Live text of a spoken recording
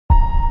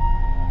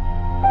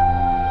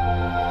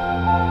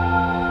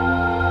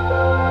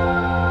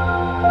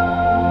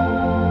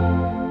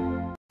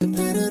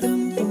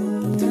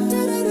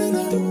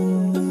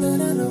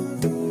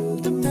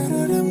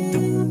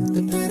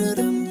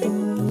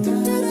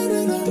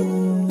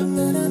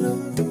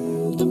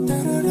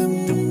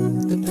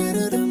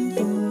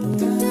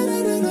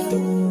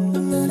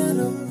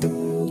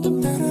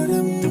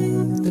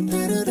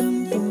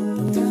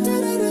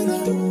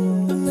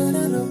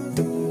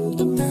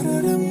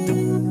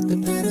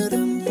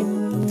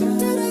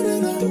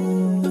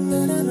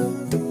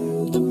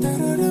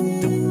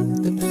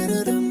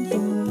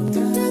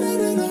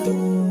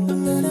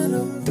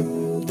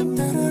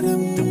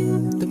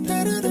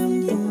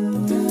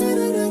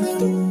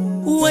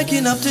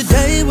Waking up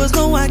today was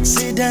no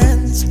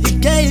accident. You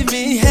gave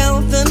me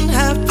health and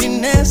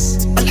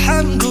happiness.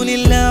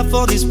 Alhamdulillah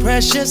for this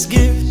precious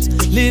gift.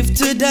 Live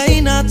today,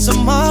 not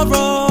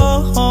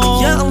tomorrow.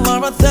 Ya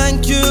Allah, I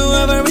thank you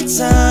every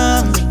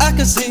time. I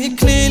can see it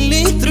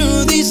clearly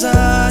through these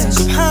eyes.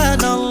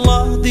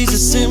 Subhanallah, these are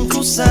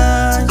simple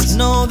signs.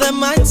 Know that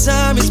my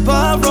time is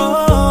borrowed.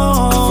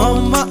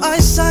 From my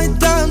eyesight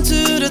down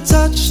to the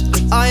touch,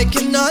 I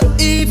cannot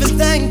even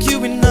thank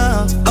you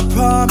enough. I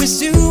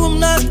promise you I'm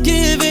not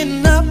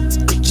giving up.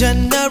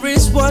 Jannah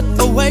is what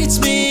awaits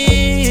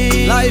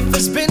me. Life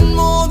has been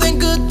more than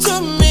good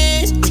to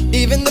me.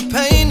 Even the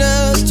pain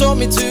has taught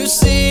me to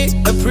see,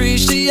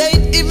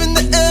 appreciate even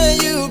the air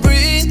you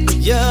breathe.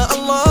 Ya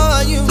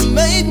Allah, you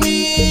made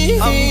me.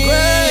 I'm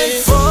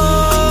grateful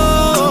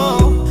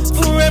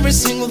for every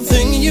single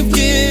thing you've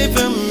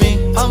given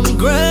me. I'm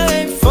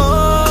grateful,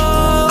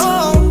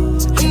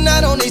 and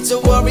I don't need to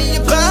worry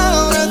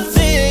about a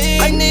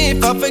thing. And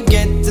if I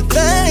forget to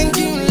thank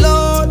you,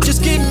 Lord,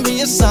 just give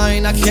me a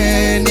sign I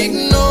can't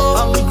ignore.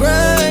 I'm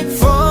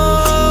grateful,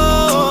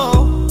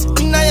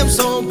 and I am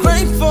so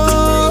grateful.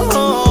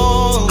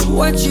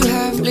 What you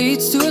have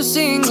leads to a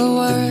single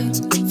word,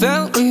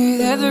 felt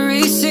with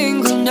every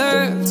single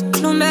nerve.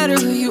 No matter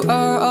who you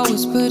are,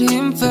 always put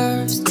him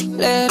first.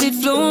 Let it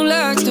flow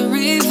like the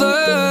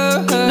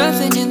river.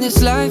 Nothing in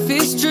this life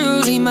is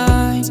truly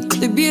mine.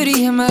 The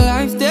beauty in my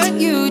life that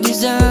you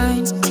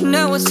designed.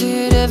 Now I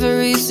say it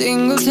every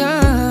single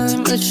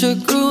time.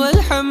 Al-shukru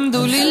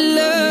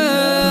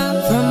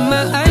alhamdulillah. From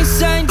my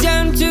eyesight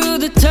down to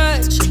the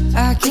touch,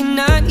 I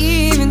cannot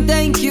even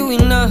thank you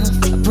enough.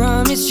 I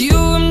promise you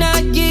I'm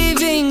not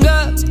giving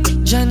up.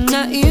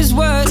 Jannah is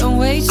what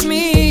awaits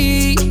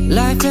me.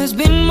 Life has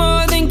been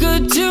more than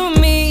good to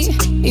me.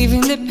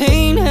 Even the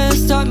pain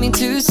has taught me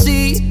to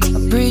see,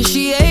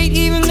 appreciate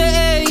even the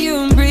air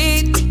you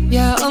breathe.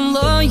 Ya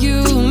Allah,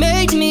 you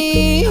made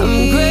me.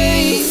 I'm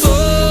grateful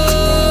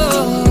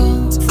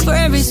for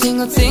every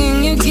single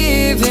thing you've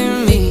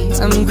given me.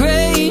 I'm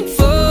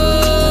grateful,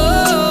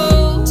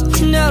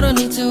 and I don't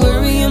need to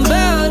worry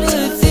about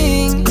a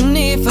thing. And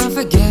if I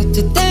forget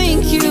to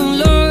thank you,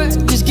 Lord,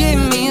 just give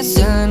me a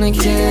sign I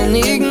can't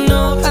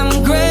ignore. I'm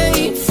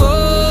grateful,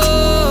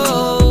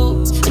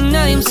 and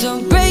I am so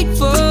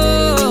grateful.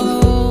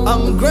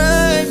 I'm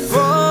grateful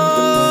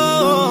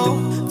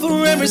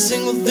for every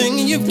single thing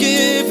you've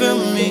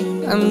given me.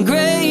 I'm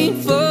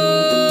grateful,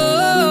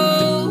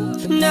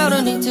 and I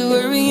don't need to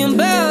worry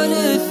about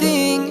a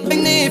thing.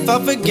 And if I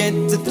forget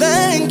to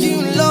thank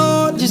you,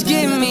 Lord, just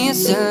give me a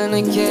sign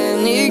I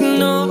can't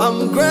ignore.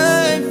 I'm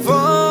grateful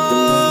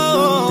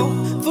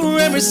for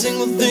every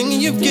single thing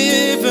you've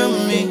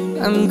given me.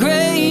 I'm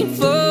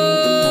grateful,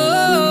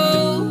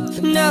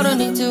 and I don't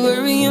need to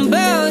worry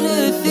about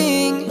a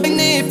thing. And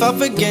if I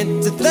forget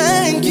to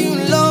thank you,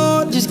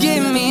 Lord, just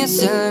give me a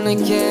sign I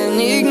can't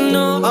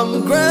ignore.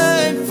 I'm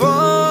grateful,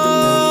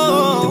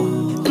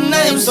 and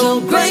I am so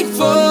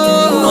grateful.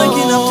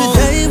 Waking up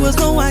today was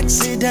no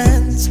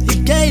accident. You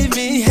gave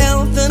me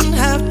health and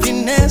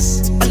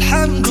happiness.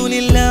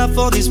 Alhamdulillah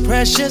for this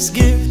precious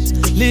gift.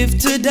 Live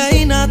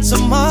today, not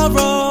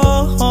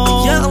tomorrow.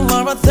 Ya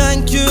Allah, I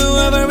thank you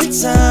every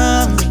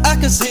time. I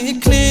can see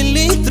it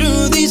clearly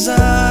through these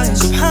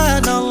eyes.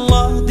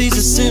 Subhanallah, these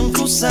are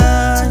simple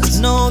signs.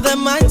 Know that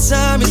my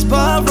time is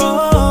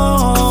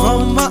borrowed.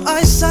 From my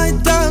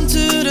eyesight down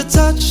to the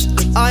touch,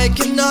 I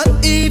cannot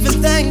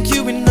even thank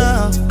you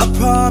enough. I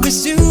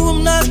promise you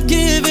I'm not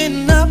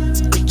giving up.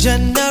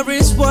 Jannah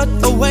is what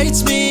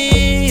awaits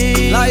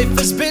me. Life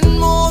has been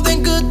more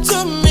than good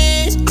to me.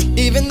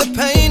 Even the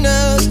pain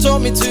has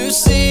taught me to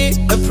see,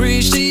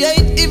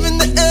 appreciate even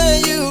the air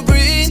you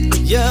breathe.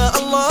 Ya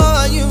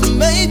Allah, you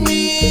made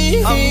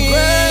me. I'm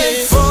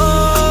grateful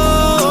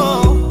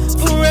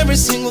for every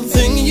single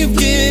thing you've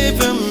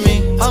given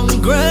me. I'm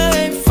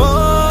grateful,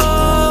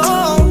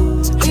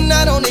 and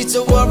I don't need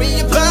to worry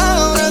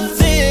about a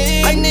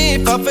thing. And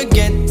if I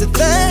forget to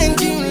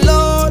thank you,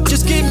 Lord,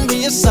 just give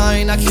me a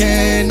sign I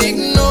can't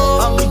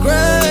ignore. I'm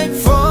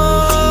grateful,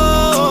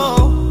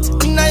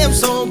 and I am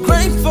so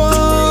grateful.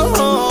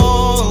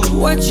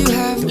 What you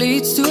have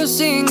leads to a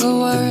single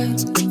word,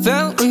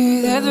 felt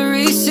with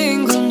every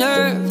single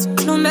nerve.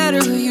 No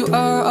matter who you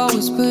are,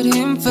 always put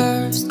him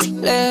first.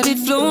 Let it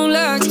flow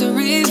like the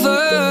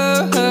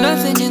river.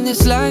 Nothing in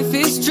this life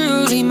is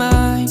truly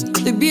mine.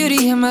 The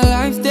beauty in my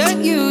life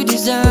that you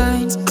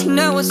designed.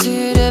 Now I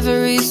say it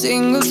every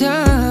single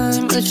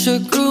time.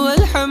 Al-shukru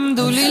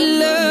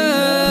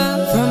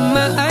alhamdulillah. From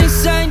my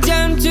eyesight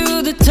down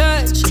to the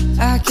touch,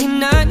 I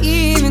cannot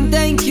even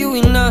thank you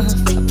enough.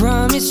 I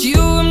promise you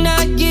I'm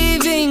not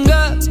giving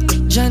up.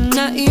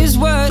 Jannah is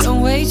what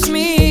awaits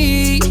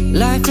me.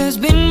 Life has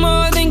been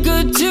more than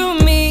good to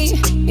me.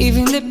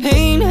 Even the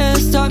pain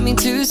has taught me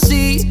to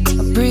see,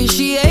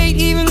 appreciate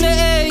even the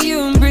air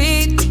you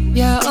breathe.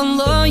 Ya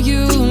Allah,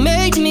 you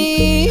made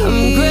me.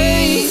 I'm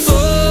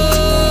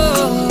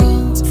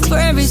grateful for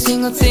every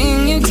single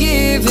thing you've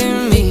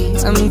given me.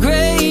 I'm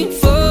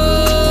grateful,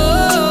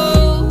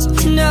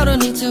 and I don't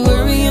need to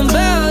worry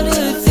about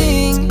a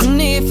thing. And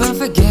if I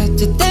forget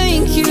to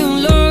thank you,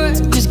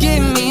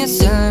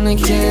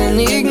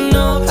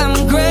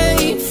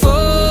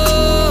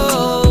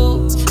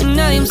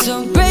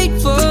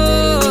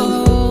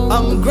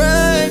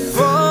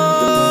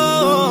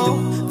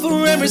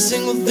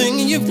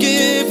 you've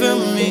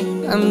given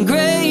me. I'm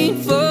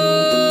grateful.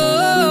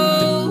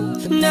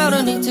 Now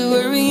don't need to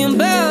worry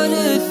about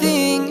a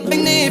thing.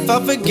 And if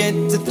I forget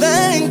to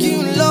thank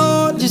you,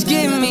 Lord, just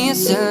give me a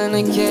sign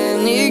I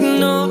can't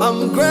ignore.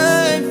 I'm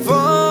grateful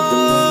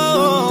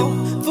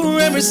for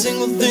every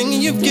single thing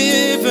you've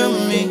given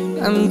me.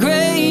 I'm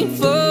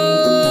grateful.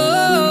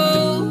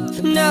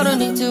 Now don't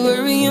need to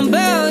worry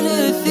about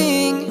a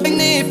thing.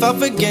 And if I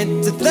forget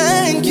to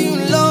thank you,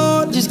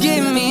 Lord, just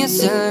give me a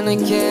sign I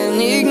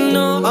can't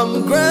ignore.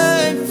 I'm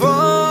grateful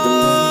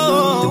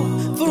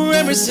for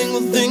every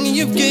single thing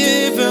you've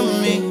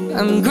given me.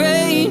 I'm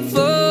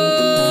grateful.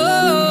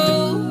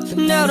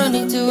 Now don't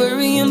need to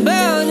worry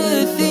about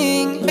a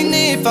thing. And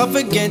if I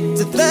forget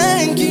to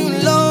thank you,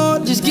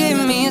 Lord, just give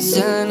me a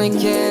sign I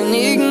can't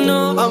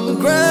ignore. I'm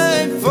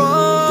grateful,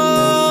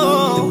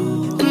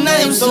 and I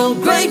am so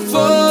grateful.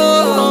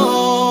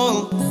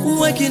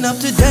 Waking up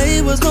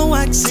today was no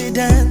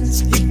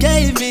accident. You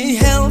gave me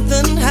health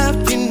and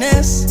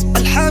happiness.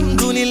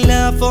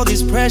 Alhamdulillah for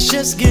this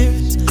precious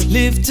gift.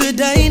 Live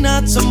today,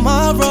 not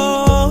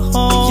tomorrow.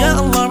 Ya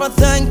Allah, I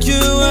thank you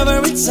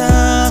every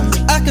time.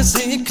 I can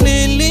see it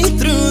clearly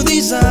through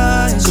these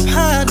eyes.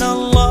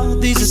 Subhanallah,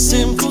 these are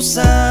simple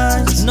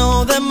signs.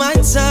 Know that my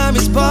time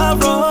is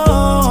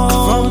borrowed.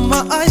 From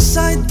my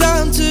eyesight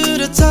down to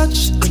the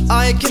touch,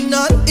 I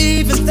cannot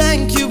even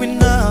thank you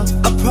enough.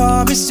 I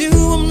promise you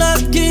I'm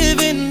not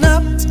giving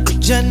up.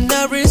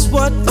 Jannah is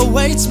what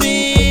awaits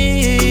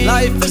me.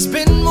 Life has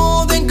been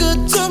more than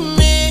good to me.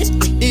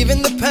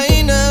 Even the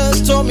pain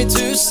has taught me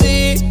to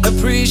see,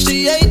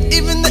 appreciate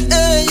even the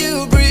air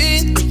you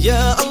breathe.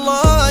 Ya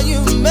Allah,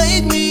 you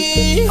made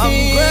me.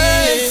 I'm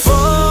grateful,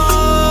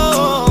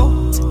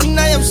 and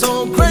I am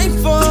so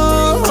grateful.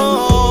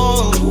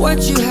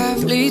 What you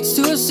have leads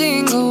to a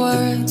single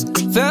word,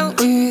 felt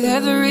with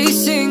every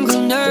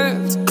single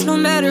nerve. No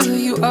matter who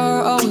you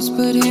are, always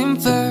put him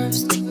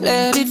first.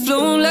 Let it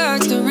flow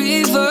like the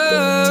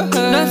river.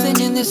 Nothing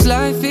in this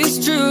life is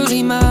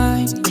truly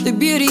mine. The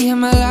beauty of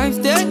my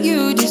life that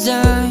you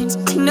designed.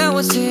 Now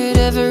I see it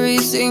every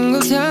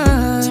single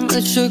time.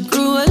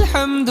 Al-shukru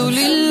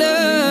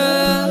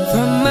alhamdulillah.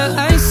 From my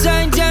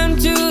eyesight down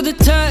to the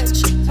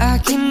touch, I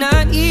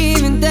cannot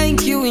even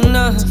thank you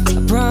enough. I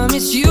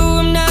promise you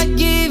I'm not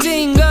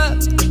giving up.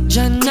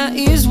 Jannah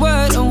is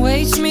what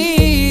awaits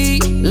me.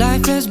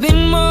 Life has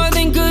been more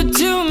than good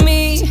to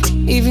me.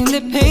 Even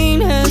the pain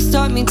has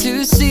taught me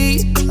to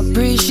see,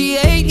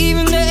 appreciate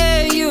even the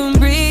air you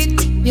breathe.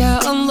 Ya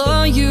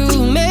Allah, you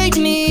made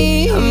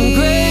me. I'm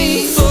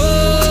grateful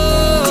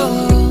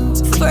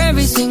for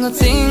every single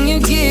thing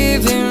you've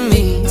given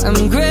me.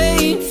 I'm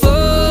grateful.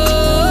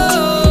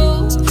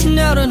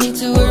 Now don't need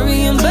to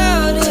worry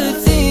about a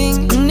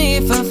thing. And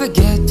if I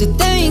forget to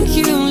thank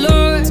you,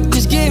 Lord,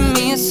 just give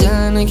me a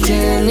sign I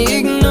can't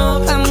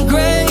ignore. I'm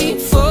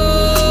grateful,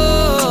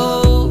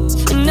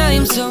 and I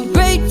am so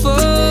grateful.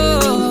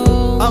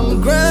 I'm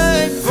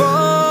grateful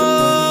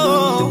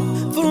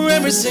for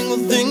every single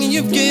thing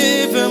you've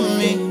given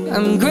me.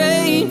 I'm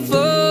grateful.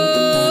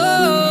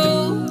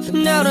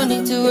 Now don't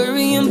need to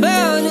worry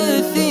about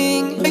a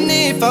thing. And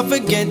if I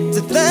forget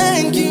to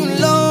thank you,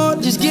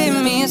 Lord, just give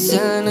me a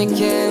sign I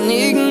can't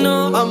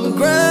ignore. I'm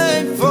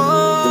grateful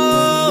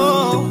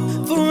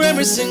for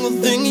every single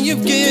thing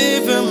you've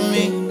given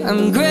me.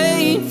 I'm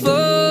grateful.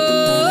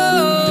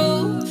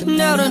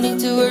 Now don't need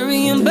to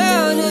worry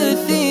about a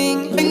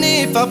thing. And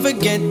if I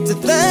forget to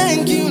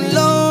thank you,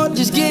 Lord,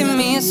 just give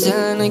me a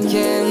sign I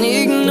can't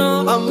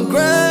ignore. I'm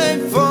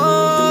grateful,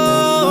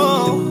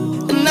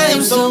 and I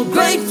am so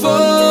grateful.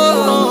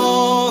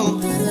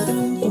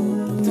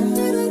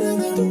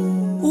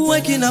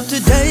 Waking up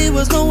today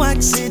was no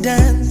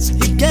accident.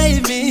 You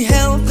gave me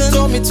health and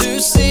taught me to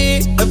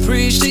see,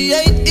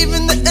 appreciate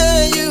even the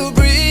air you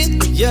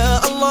breathe. Ya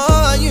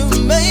Allah, you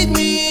made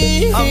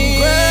me. I'm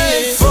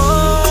grateful,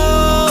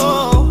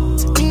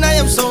 and I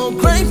am so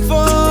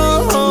grateful.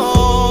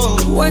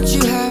 What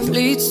you have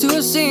leads to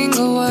a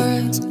single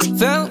word,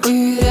 felt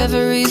with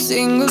every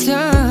single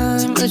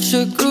time.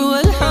 Al-shukru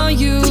al how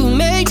you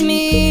made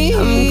me.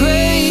 I'm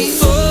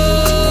grateful,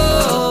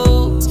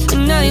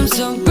 and I am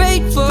so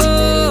grateful.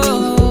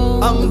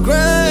 I'm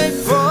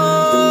grateful,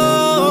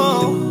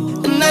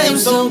 and I am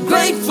so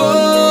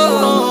grateful.